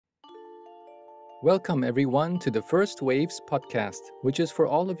Welcome, everyone, to the First Waves podcast, which is for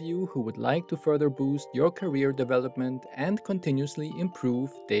all of you who would like to further boost your career development and continuously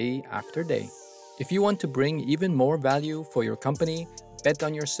improve day after day. If you want to bring even more value for your company, bet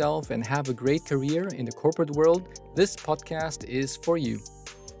on yourself, and have a great career in the corporate world, this podcast is for you.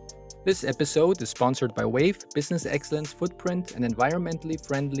 This episode is sponsored by Wave, Business Excellence Footprint, an environmentally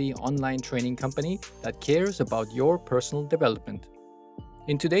friendly online training company that cares about your personal development.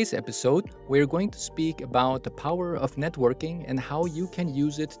 In today's episode, we're going to speak about the power of networking and how you can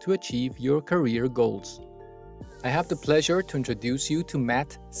use it to achieve your career goals. I have the pleasure to introduce you to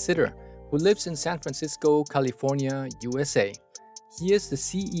Matt Sitter, who lives in San Francisco, California, USA. He is the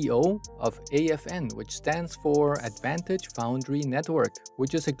CEO of AFN, which stands for Advantage Foundry Network,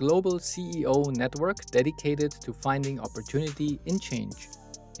 which is a global CEO network dedicated to finding opportunity in change.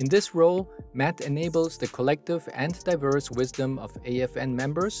 In this role, Matt enables the collective and diverse wisdom of AFN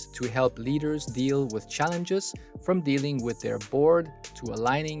members to help leaders deal with challenges, from dealing with their board to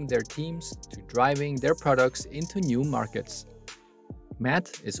aligning their teams to driving their products into new markets.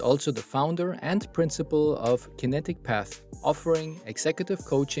 Matt is also the founder and principal of Kinetic Path, offering executive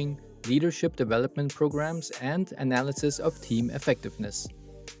coaching, leadership development programs, and analysis of team effectiveness.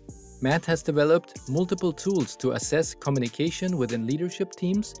 Matt has developed multiple tools to assess communication within leadership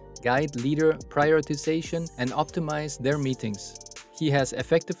teams, guide leader prioritization, and optimize their meetings. He has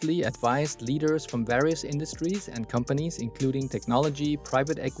effectively advised leaders from various industries and companies, including technology,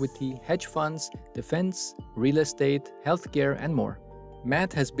 private equity, hedge funds, defense, real estate, healthcare, and more.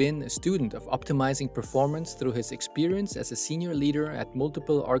 Matt has been a student of optimizing performance through his experience as a senior leader at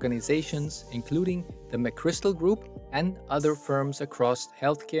multiple organizations, including the McChrystal Group and other firms across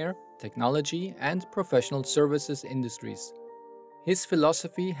healthcare, technology, and professional services industries. His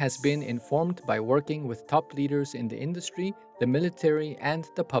philosophy has been informed by working with top leaders in the industry, the military, and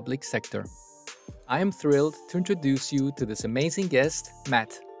the public sector. I am thrilled to introduce you to this amazing guest,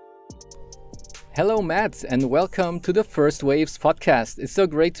 Matt. Hello, Matt, and welcome to the First Waves podcast. It's so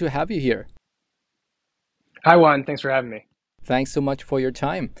great to have you here. Hi, Juan. Thanks for having me. Thanks so much for your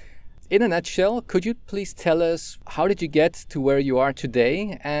time. In a nutshell, could you please tell us how did you get to where you are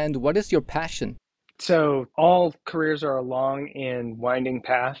today and what is your passion? So all careers are a long and winding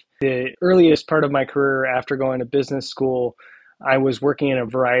path. The earliest part of my career after going to business school, I was working in a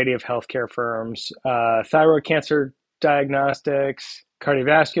variety of healthcare firms, thyroid cancer diagnostics,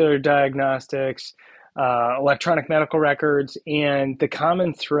 cardiovascular diagnostics, electronic medical records. And the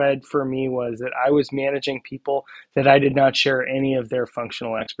common thread for me was that I was managing people that I did not share any of their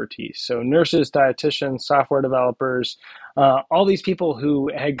functional expertise. So nurses, dietitians, software developers, all these people who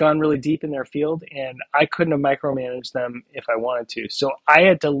had gone really deep in their field, and I couldn't have micromanaged them if I wanted to. So I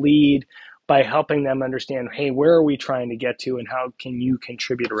had to lead by helping them understand, hey, where are we trying to get to and how can you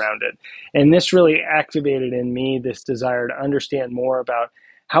contribute around it? And this really activated in me this desire to understand more about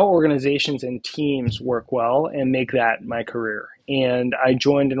how organizations and teams work well and make that my career. And I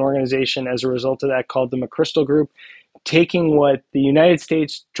joined an organization as a result of that called the McChrystal Group, taking what the United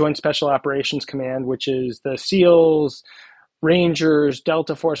States Joint Special Operations Command, which is the SEALs, Rangers,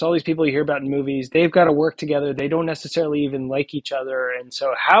 Delta Force, all these people you hear about in movies, they've got to work together. They don't necessarily even like each other. And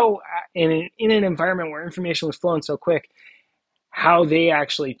so how, in an environment where information was flowing so quick, how they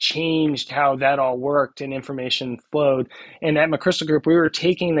actually changed how that all worked and information flowed. And at McChrystal Group, we were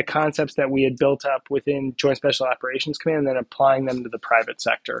taking the concepts that we had built up within Joint Special Operations Command and then applying them to the private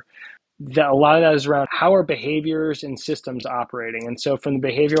sector. A lot of that is around how are behaviors and systems operating. And so from the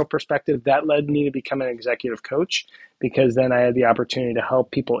behavioral perspective, that led me to become an executive coach, because then I had the opportunity to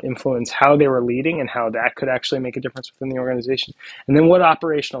help people influence how they were leading and how that could actually make a difference within the organization. And then what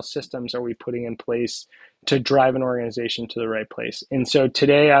operational systems are we putting in place to drive an organization to the right place? And so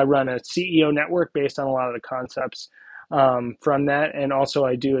today I run a CEO network based on a lot of the concepts from that. And also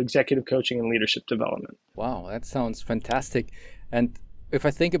I do executive coaching and leadership development. Wow, that sounds fantastic. And if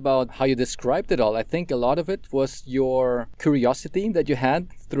I think about how you described it all, I think a lot of it was your curiosity that you had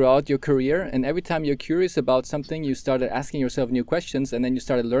throughout your career. And every time you're curious about something, you started asking yourself new questions, and then you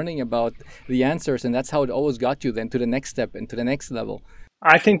started learning about the answers. And that's how it always got you then to the next step and to the next level.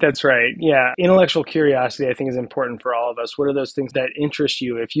 I think that's right. Yeah. Intellectual curiosity, I think, is important for all of us. What are those things that interest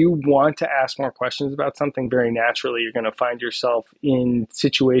you? If you want to ask more questions about something, very naturally, you're going to find yourself in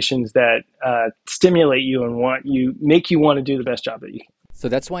situations that stimulate you and make you want to do the best job that you can. So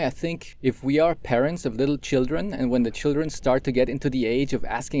that's why I think if we are parents of little children, and when the children start to get into the age of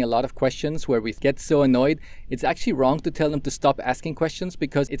asking a lot of questions where we get so annoyed, it's actually wrong to tell them to stop asking questions,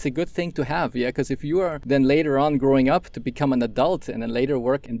 because it's a good thing to have. Yeah, because if you are then later on growing up to become an adult and then later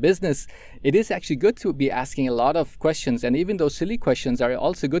work in business, it is actually good to be asking a lot of questions. And even those silly questions are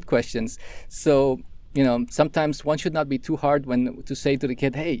also good questions. So sometimes one should not be too hard when to say to the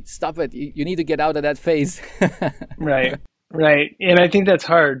kid, hey, stop it. You need to get out of that phase. Right. Right. And I think that's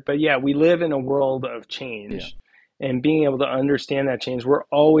hard. But yeah, we live in a world of change. And being able to understand that change, we're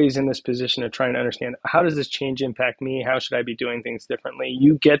always in this position of trying to understand, how does this change impact me? How should I be doing things differently?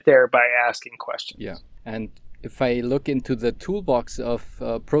 You get there by asking questions. Yeah. And if I look into the toolbox of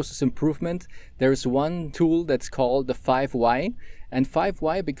process improvement, there's one tool that's called the 5 why. And 5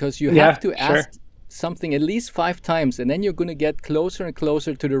 why because you have to ask something at least 5 times, and then you're going to get closer and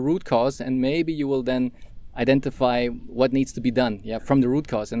closer to the root cause, and maybe you will then identify what needs to be done from the root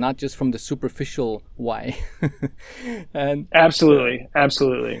cause and not just from the superficial why. And absolutely.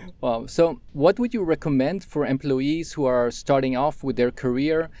 Wow. So what would you recommend for employees who are starting off with their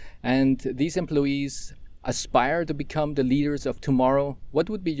career, and these employees aspire to become the leaders of tomorrow? What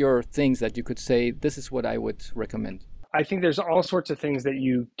would be your things that you could say, this is what I would recommend? I think there's all sorts of things that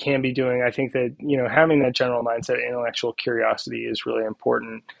you can be doing. I think that, having that general mindset, intellectual curiosity is really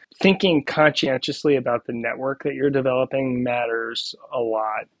important. Thinking conscientiously about the network that you're developing matters a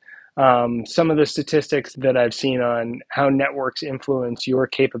lot. Some of the statistics that I've seen on how networks influence your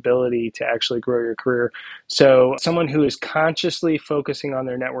capability to actually grow your career. So someone who is consciously focusing on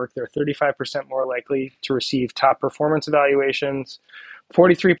their network, they're 35% more likely to receive top performance evaluations,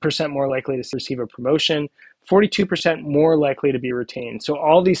 43% more likely to receive a promotion, 42% more likely to be retained. So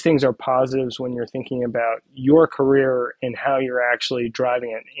all these things are positives when you're thinking about your career and how you're actually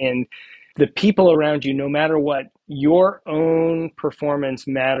driving it. And the people around you, no matter what, your own performance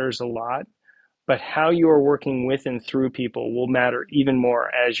matters a lot, but how you are working with and through people will matter even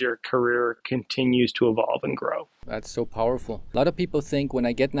more as your career continues to evolve and grow. That's so powerful. A lot of people think when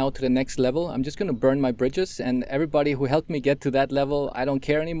I get now to the next level, I'm just going to burn my bridges, and everybody who helped me get to that level, I don't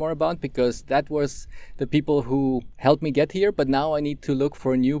care anymore about, because that was the people who helped me get here. But now I need to look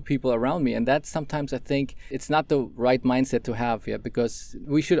for new people around me. And that's sometimes I think it's not the right mindset to have, because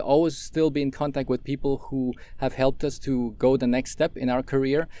we should always still be in contact with people who have helped us to go the next step in our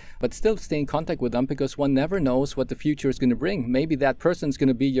career, but still stay in contact with them, because one never knows what the future is going to bring. Maybe that person's going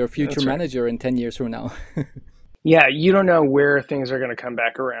to be your future manager in 10 years from now. Yeah, you don't know where things are going to come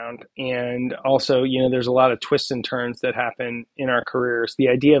back around. And also, there's a lot of twists and turns that happen in our careers. The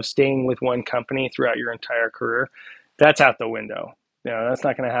idea of staying with one company throughout your entire career, that's out the window. That's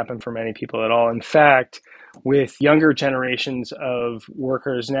not going to happen for many people at all. In fact, with younger generations of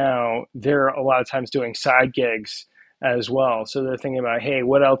workers now, they're a lot of times doing side gigs as well. So they're thinking about, hey,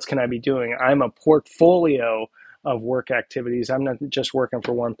 what else can I be doing? I'm a portfolio of work activities. I'm not just working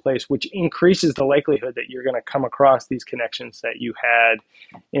for one place, which increases the likelihood that you're going to come across these connections that you had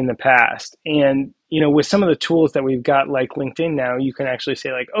in the past. And, with some of the tools that we've got, like LinkedIn now, you can actually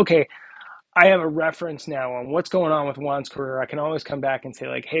say like, okay, I have a reference now on what's going on with Juan's career. I can always come back and say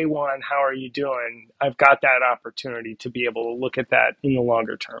like, hey, Juan, how are you doing? I've got that opportunity to be able to look at that in the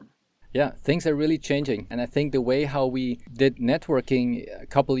longer term. Yeah, things are really changing. And I think the way how we did networking a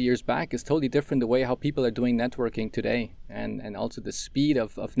couple of years back is totally different the way how people are doing networking today. And also the speed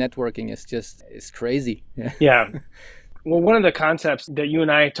of networking is crazy. Yeah. Well, one of the concepts that you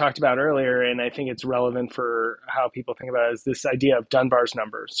and I talked about earlier, and I think it's relevant for how people think about it, is this idea of Dunbar's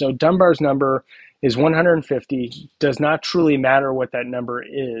number. So Dunbar's number is 150. Does not truly matter what that number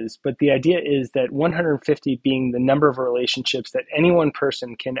is, but the idea is that 150 being the number of relationships that any one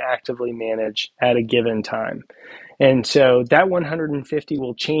person can actively manage at a given time. And so that 150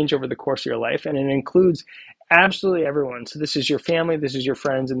 will change over the course of your life, and it includes absolutely everyone. So this is your family, this is your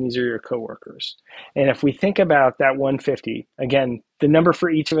friends, and these are your coworkers. And if we think about that 150, again, the number for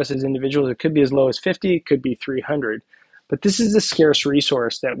each of us as individuals, it could be as low as 50, it could be 300. But this is a scarce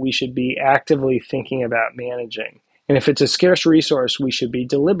resource that we should be actively thinking about managing. And if it's a scarce resource, we should be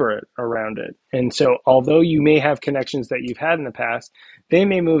deliberate around it. And so although you may have connections that you've had in the past, they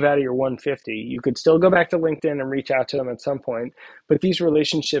may move out of your 150. You could still go back to LinkedIn and reach out to them at some point. But these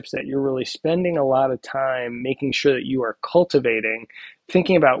relationships that you're really spending a lot of time making sure that you are cultivating,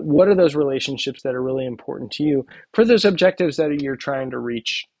 thinking about what are those relationships that are really important to you for those objectives that you're trying to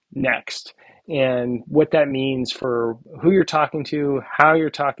reach next. And what that means for who you're talking to, how you're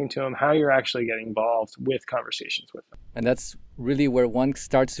talking to them, how you're actually getting involved with conversations with them. And that's really where one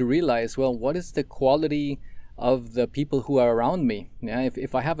starts to realize, well, what is the quality of the people who are around me. Yeah,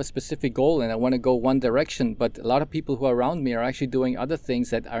 if I have a specific goal and I want to go one direction, but a lot of people who are around me are actually doing other things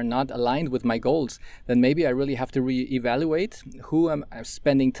that are not aligned with my goals, then maybe I really have to reevaluate who I'm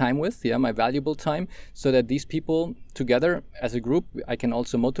spending time with, yeah, my valuable time, so that these people together as a group, I can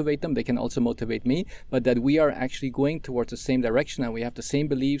also motivate them, they can also motivate me, but that we are actually going towards the same direction and we have the same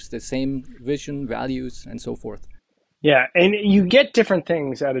beliefs, the same vision, values, and so forth. Yeah, and you get different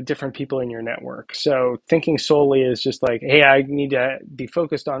things out of different people in your network. So thinking solely is just like, hey, I need to be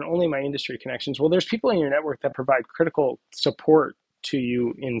focused on only my industry connections. Well, there's people in your network that provide critical support to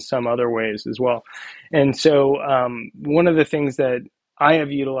you in some other ways as well. And so one of the things that I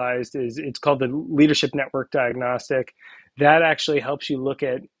have utilized is it's called the Leadership Network Diagnostic. That actually helps you look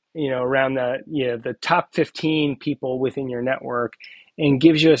at, around the top 15 people within your network, and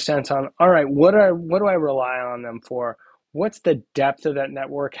gives you a sense on, all right, what do I rely on them for? What's the depth of that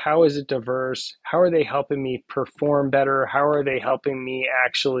network? How is it diverse? How are they helping me perform better? How are they helping me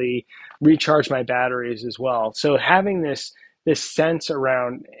actually recharge my batteries as well? So having this sense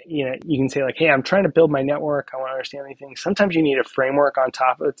around, you can say like, hey, I'm trying to build my network. I want to understand anything. Sometimes you need a framework on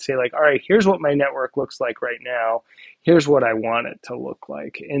top of it to say like, all right, here's what my network looks like right now. Here's what I want it to look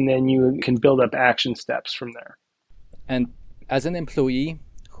like. And then you can build up action steps from there. And as an employee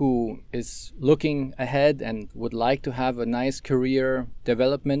who is looking ahead and would like to have a nice career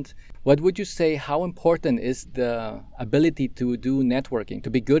development, what would you say, how important is the ability to do networking, to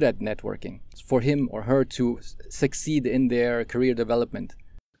be good at networking for him or her to succeed in their career development?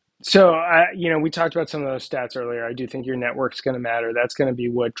 So, we talked about some of those stats earlier. I do think your network's going to matter. That's going to be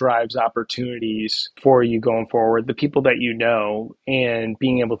what drives opportunities for you going forward. The people that you know and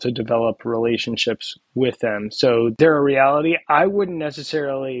being able to develop relationships with them. So they're a reality. I wouldn't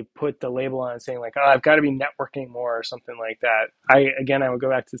necessarily put the label on it saying like, oh, I've got to be networking more or something like that. I would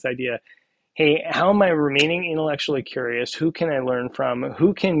go back to this idea. Hey, how am I remaining intellectually curious? Who can I learn from?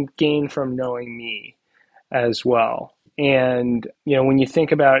 Who can gain from knowing me as well? And, when you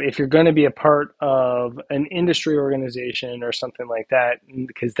think about if you're going to be a part of an industry organization or something like that,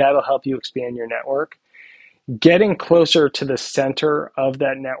 because that'll help you expand your network, getting closer to the center of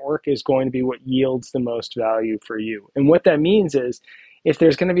that network is going to be what yields the most value for you. And what that means is if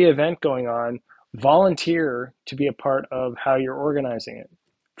there's going to be an event going on, volunteer to be a part of how you're organizing it.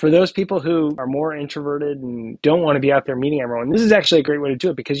 For those people who are more introverted and don't want to be out there meeting everyone, this is actually a great way to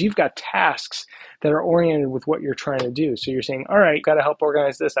do it because you've got tasks that are oriented with what you're trying to do. So you're saying, all right, got to help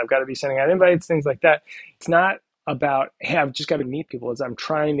organize this. I've got to be sending out invites, things like that. It's not about, hey, I've just got to meet people. As I'm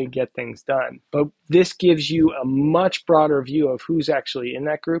trying to get things done. But this gives you a much broader view of who's actually in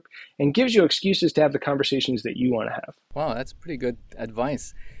that group and gives you excuses to have the conversations that you want to have. Wow, that's pretty good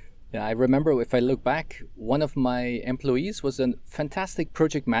advice. Yeah, I remember if I look back, one of my employees was a fantastic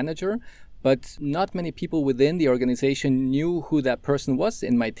project manager, but not many people within the organization knew who that person was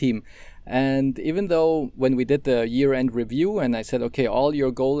in my team. And even though when we did the year-end review and I said, okay, all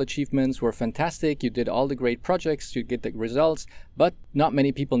your goal achievements were fantastic, you did all the great projects, you get the results, but not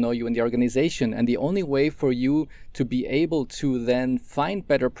many people know you in the organization. And the only way for you to be able to then find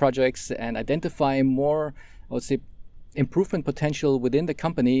better projects and identify more, I would say, improvement potential within the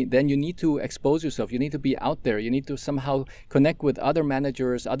company, then you need to expose yourself. You need to be out there. You need to somehow connect with other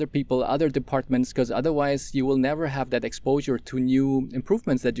managers, other people, other departments, because otherwise you will never have that exposure to new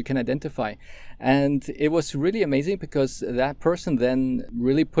improvements that you can identify. And it was really amazing because that person then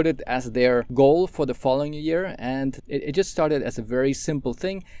really put it as their goal for the following year. And it just started as a very simple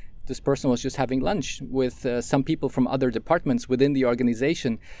thing. This person was just having lunch with some people from other departments within the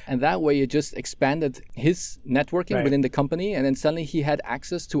organization. And that way it just expanded his networking within the company. And then suddenly he had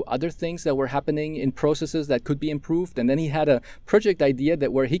access to other things that were happening in processes that could be improved. And then he had a project idea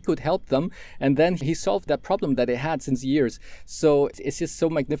that where he could help them. And then he solved that problem that they had since years. So it's just so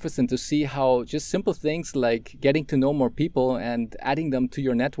magnificent to see how just simple things like getting to know more people and adding them to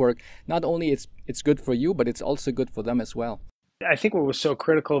your network, not only it's good for you, but it's also good for them as well. I think what was so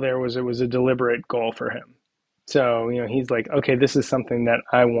critical there was it was a deliberate goal for him. So, he's like, okay, this is something that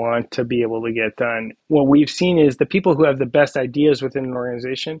I want to be able to get done. What we've seen is the people who have the best ideas within an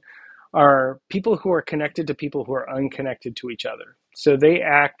organization are people who are connected to people who are unconnected to each other. So they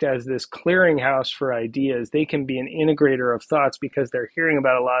act as this clearinghouse for ideas. They can be an integrator of thoughts because they're hearing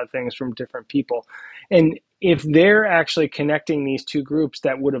about a lot of things from different people. And if they're actually connecting these two groups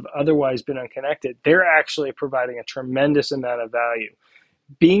that would have otherwise been unconnected, they're actually providing a tremendous amount of value.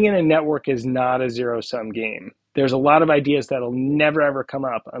 Being in a network is not a zero-sum game. There's a lot of ideas that'll never, ever come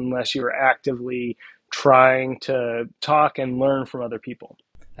up unless you're actively trying to talk and learn from other people.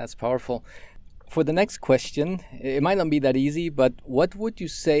 That's powerful. For the next question, it might not be that easy, but what would you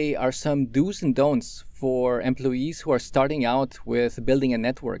say are some do's and don'ts for employees who are starting out with building a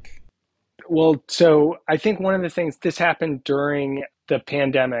network? Well, so I think one of the things this happened during the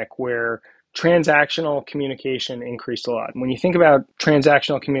pandemic where transactional communication increased a lot. When you think about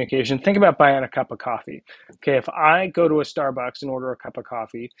transactional communication, think about buying a cup of coffee. Okay, if I go to a Starbucks and order a cup of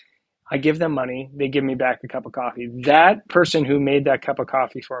coffee, I give them money, they give me back the cup of coffee. That person who made that cup of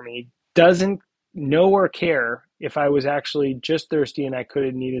coffee for me doesn't know or care if I was actually just thirsty and I could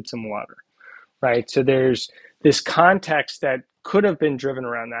have needed some water, right? So there's this context that could have been driven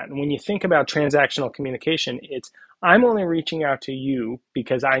around that. And when you think about transactional communication, it's I'm only reaching out to you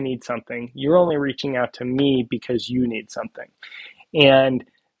because I need something. You're only reaching out to me because you need something. And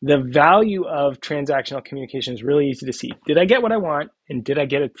the value of transactional communication is really easy to see. Did I get what I want? And did I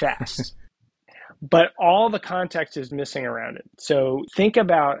get it fast? But all the context is missing around it. So think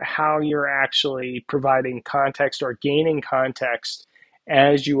about how you're actually providing context or gaining context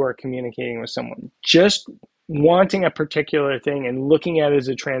as you are communicating with someone. Just wanting a particular thing and looking at it as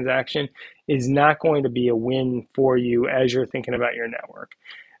a transaction is not going to be a win for you as you're thinking about your network.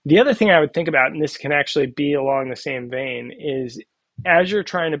 The other thing I would think about, and this can actually be along the same vein, is as you're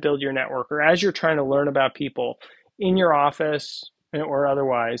trying to build your network or as you're trying to learn about people in your office or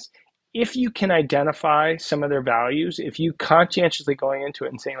otherwise, if you can identify some of their values, if you conscientiously going into it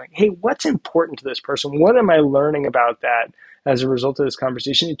and saying like, hey, what's important to this person? What am I learning about that as a result of this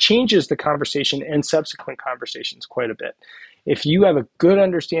conversation? It changes the conversation and subsequent conversations quite a bit. If you have a good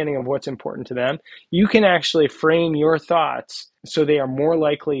understanding of what's important to them, you can actually frame your thoughts so they are more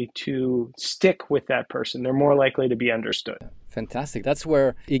likely to stick with that person. They're more likely to be understood. Fantastic. That's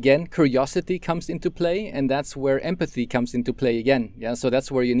where, again, curiosity comes into play, and that's where empathy comes into play again. Yeah. So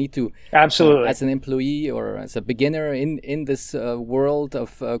that's where you need to, absolutely, as an employee or as a beginner in this world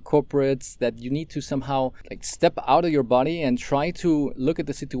of corporates, that you need to somehow like step out of your body and try to look at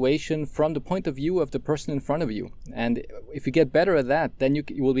the situation from the point of view of the person in front of you. And if you get better at that, then you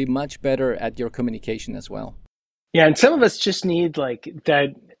will be much better at your communication as well. Yeah, and some of us just need like that.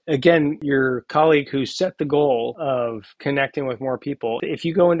 Again, your colleague who set the goal of connecting with more people, if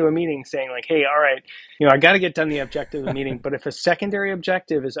you go into a meeting saying like, hey, all right, I got to get done the objective of the meeting, but if a secondary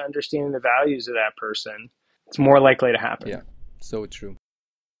objective is understanding the values of that person, it's more likely to happen. Yeah, so true.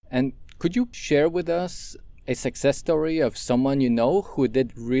 And could you share with us a success story of someone you know who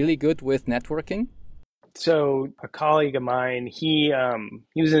did really good with networking? So a colleague of mine, he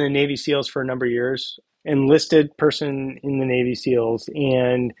was in the Navy SEALs for a number of years, enlisted person in the Navy SEALs,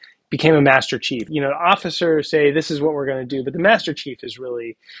 and became a Master Chief. Officers say this is what we're going to do, but the Master Chief is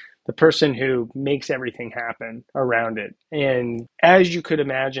really the person who makes everything happen around it. And as you could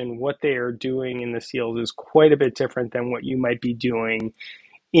imagine, what they are doing in the SEALs is quite a bit different than what you might be doing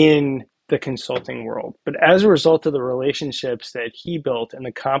in the consulting world. But as a result of the relationships that he built and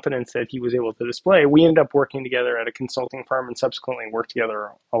the competence that he was able to display, we ended up working together at a consulting firm and subsequently worked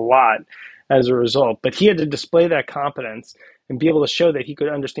together a lot as a result. But he had to display that competence and be able to show that he could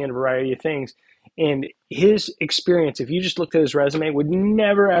understand a variety of things. And his experience, if you just looked at his resume, would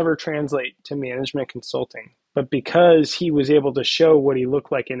never ever translate to management consulting. But because he was able to show what he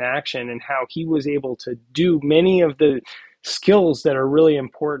looked like in action and how he was able to do many of the skills that are really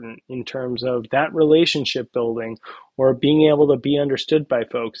important in terms of that relationship building or being able to be understood by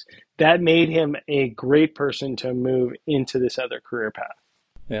folks, that made him a great person to move into this other career path.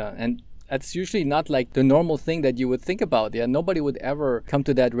 Yeah, and that's usually not like the normal thing that you would think about. Yeah, nobody would ever come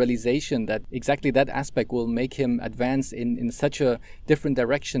to that realization that exactly that aspect will make him advance in such a different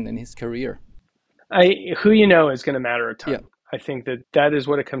direction in his career. Who you know is going to matter a ton. Yeah. I think that is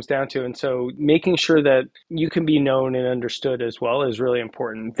what it comes down to. And so making sure that you can be known and understood as well is really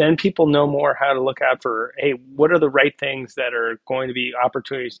important. Then people know more how to look out for, hey, what are the right things that are going to be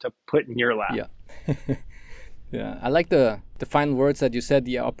opportunities to put in your lap? Yeah. Yeah, I like the final words that you said,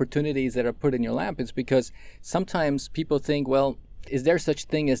 the opportunities that are put in your lap. It's because sometimes people think, well, is there such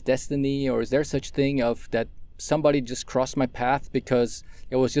thing as destiny, or is there such thing of that somebody just crossed my path because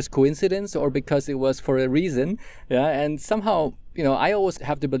it was just coincidence or because it was for a reason? Yeah, and somehow, I always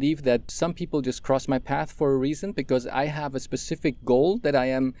have to believe that some people just cross my path for a reason because I have a specific goal that I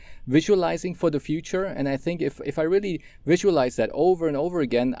am visualizing for the future. And I think if I really visualize that over and over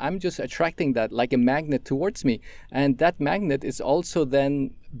again, I'm just attracting that like a magnet towards me. And that magnet is also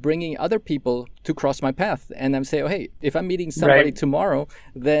then bringing other people to cross my path. And I'm saying, oh, hey, if I'm meeting somebody tomorrow,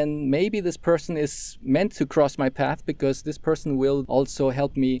 then maybe this person is meant to cross my path because this person will also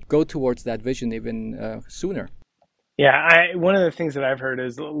help me go towards that vision even sooner. Yeah, one of the things that I've heard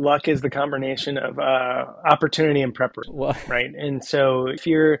is luck is the combination of opportunity and preparation, right? And so if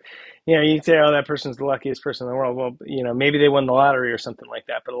you're You can say, oh, that person's the luckiest person in the world. Well, maybe they won the lottery or something like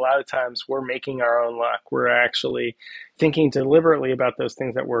that. But a lot of times we're making our own luck. We're actually thinking deliberately about those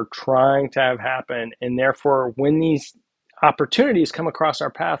things that we're trying to have happen. And therefore, when these opportunities come across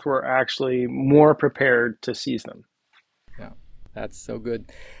our path, we're actually more prepared to seize them. Yeah, that's so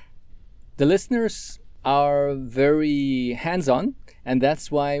good. The listeners are very hands-on, and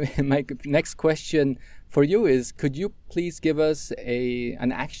that's why my next question for you is, could you please give us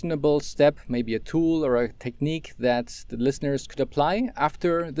an actionable step, maybe a tool or a technique that the listeners could apply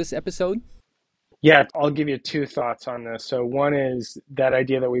after this episode? Yeah, I'll give you two thoughts on this. So one is that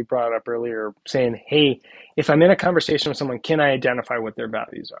idea that we brought up earlier, saying, hey, if I'm in a conversation with someone, can I identify what their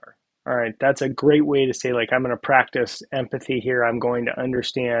values are? All right, that's a great way to say, like, I'm going to practice empathy here. I'm going to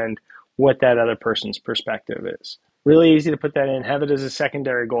understand what that other person's perspective is. Really easy to put that in, have it as a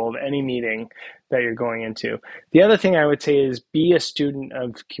secondary goal of any meeting that you're going into. The other thing I would say is be a student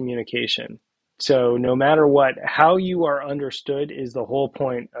of communication. So no matter what, how you are understood is the whole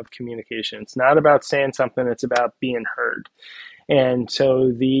point of communication. It's not about saying something, it's about being heard. And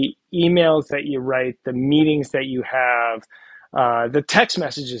so the emails that you write, the meetings that you have, the text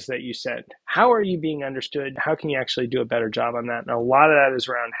messages that you send, how are you being understood? How can you actually do a better job on that? And a lot of that is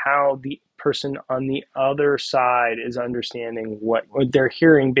around how the person on the other side is understanding what they're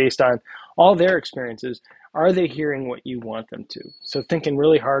hearing based on all their experiences. Are they hearing what you want them to? So thinking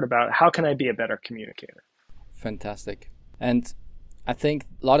really hard about how can I be a better communicator? Fantastic. And I think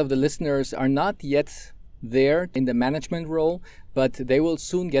a lot of the listeners are not yet there in the management role, but they will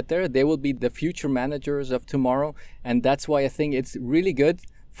soon get there. They will be the future managers of tomorrow. And that's why I think it's really good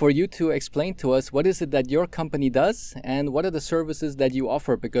for you to explain to us what is it that your company does and what are the services that you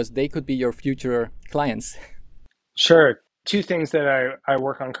offer, because they could be your future clients. Sure. Two things that I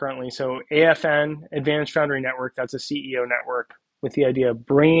work on currently. So AFN, Advantage Foundry Network, that's a CEO network with the idea of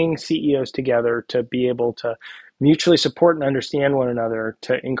bringing CEOs together to be able to mutually support and understand one another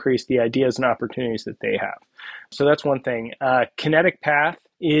to increase the ideas and opportunities that they have. So that's one thing. Kinetic Path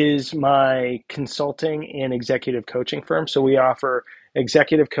is my consulting and executive coaching firm. So we offer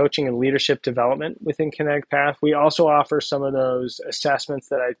executive coaching and leadership development within Kinetic Path. We also offer some of those assessments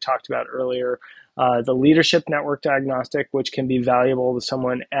that I talked about earlier, the leadership network diagnostic, which can be valuable to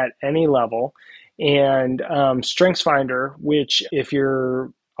someone at any level, and StrengthsFinder, which if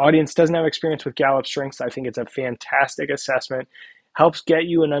your audience doesn't have experience with Gallup Strengths, I think it's a fantastic assessment. Helps get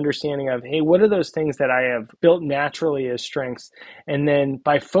you an understanding of, hey, what are those things that I have built naturally as strengths? And then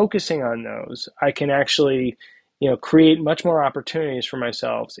by focusing on those, I can actually create much more opportunities for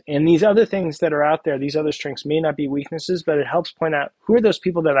myself. And these other things that are out there, these other strengths may not be weaknesses, but it helps point out who are those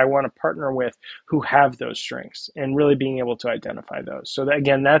people that I want to partner with who have those strengths and really being able to identify those. So that,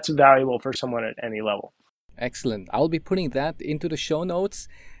 again, that's valuable for someone at any level. Excellent. I'll be putting that into the show notes.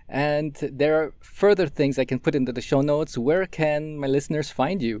 And there are further things I can put into the show notes. Where can my listeners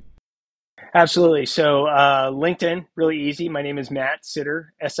find you? Absolutely. So LinkedIn, really easy. My name is Matt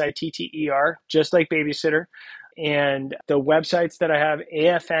Sitter, Sitter, just like babysitter. And the websites that I have,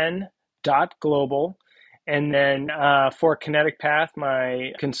 afn.global. And then for Kinetic Path,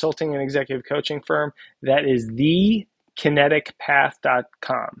 my consulting and executive coaching firm, that is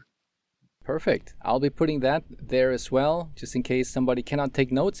thekineticpath.com. Perfect. I'll be putting that there as well, just in case somebody cannot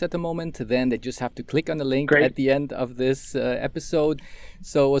take notes at the moment. Then they just have to click on the link at the end of this episode.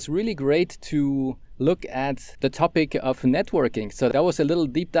 So it was really great to look at the topic of networking. So that was a little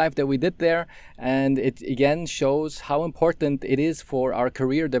deep dive that we did there. And it again shows how important it is for our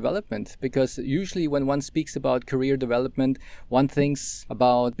career development. Because usually when one speaks about career development, one thinks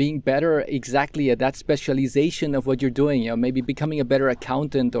about being better exactly at that specialization of what you're doing. Maybe becoming a better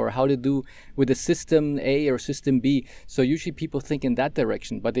accountant or how to do with a system A or system B. So usually people think in that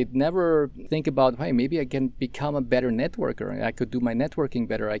direction, but they never think about, hey, maybe I can become a better networker. I could do my networking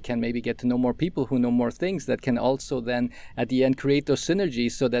better. I can maybe get to know more people who know more things that can also then at the end create those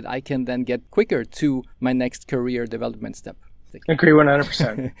synergies so that I can then get quicker to my next career development step. Agree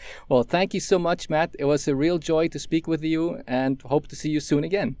 100%. Well, thank you so much, Matt. It was a real joy to speak with you and hope to see you soon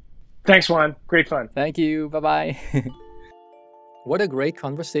again. Thanks, Juan. Great fun. Thank you. Bye-bye. What a great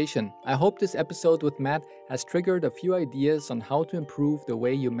conversation. I hope this episode with Matt has triggered a few ideas on how to improve the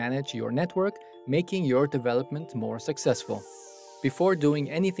way you manage your network, making your development more successful. Before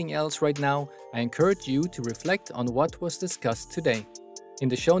doing anything else right now, I encourage you to reflect on what was discussed today. In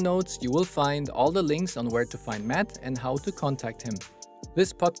the show notes, you will find all the links on where to find Matt and how to contact him.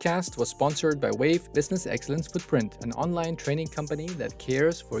 This podcast was sponsored by Wave Business Excellence Footprint, an online training company that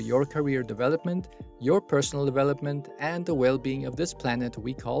cares for your career development, your personal development, and the well-being of this planet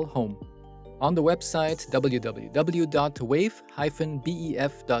we call home. On the website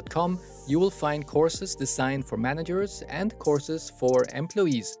www.wave-bef.com, you will find courses designed for managers and courses for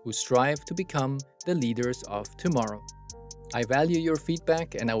employees who strive to become the leaders of tomorrow. I value your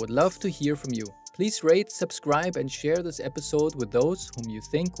feedback and I would love to hear from you. Please rate, subscribe, and share this episode with those whom you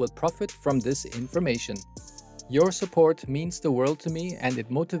think will profit from this information. Your support means the world to me and it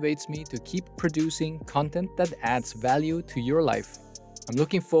motivates me to keep producing content that adds value to your life. I'm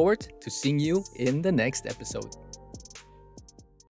looking forward to seeing you in the next episode.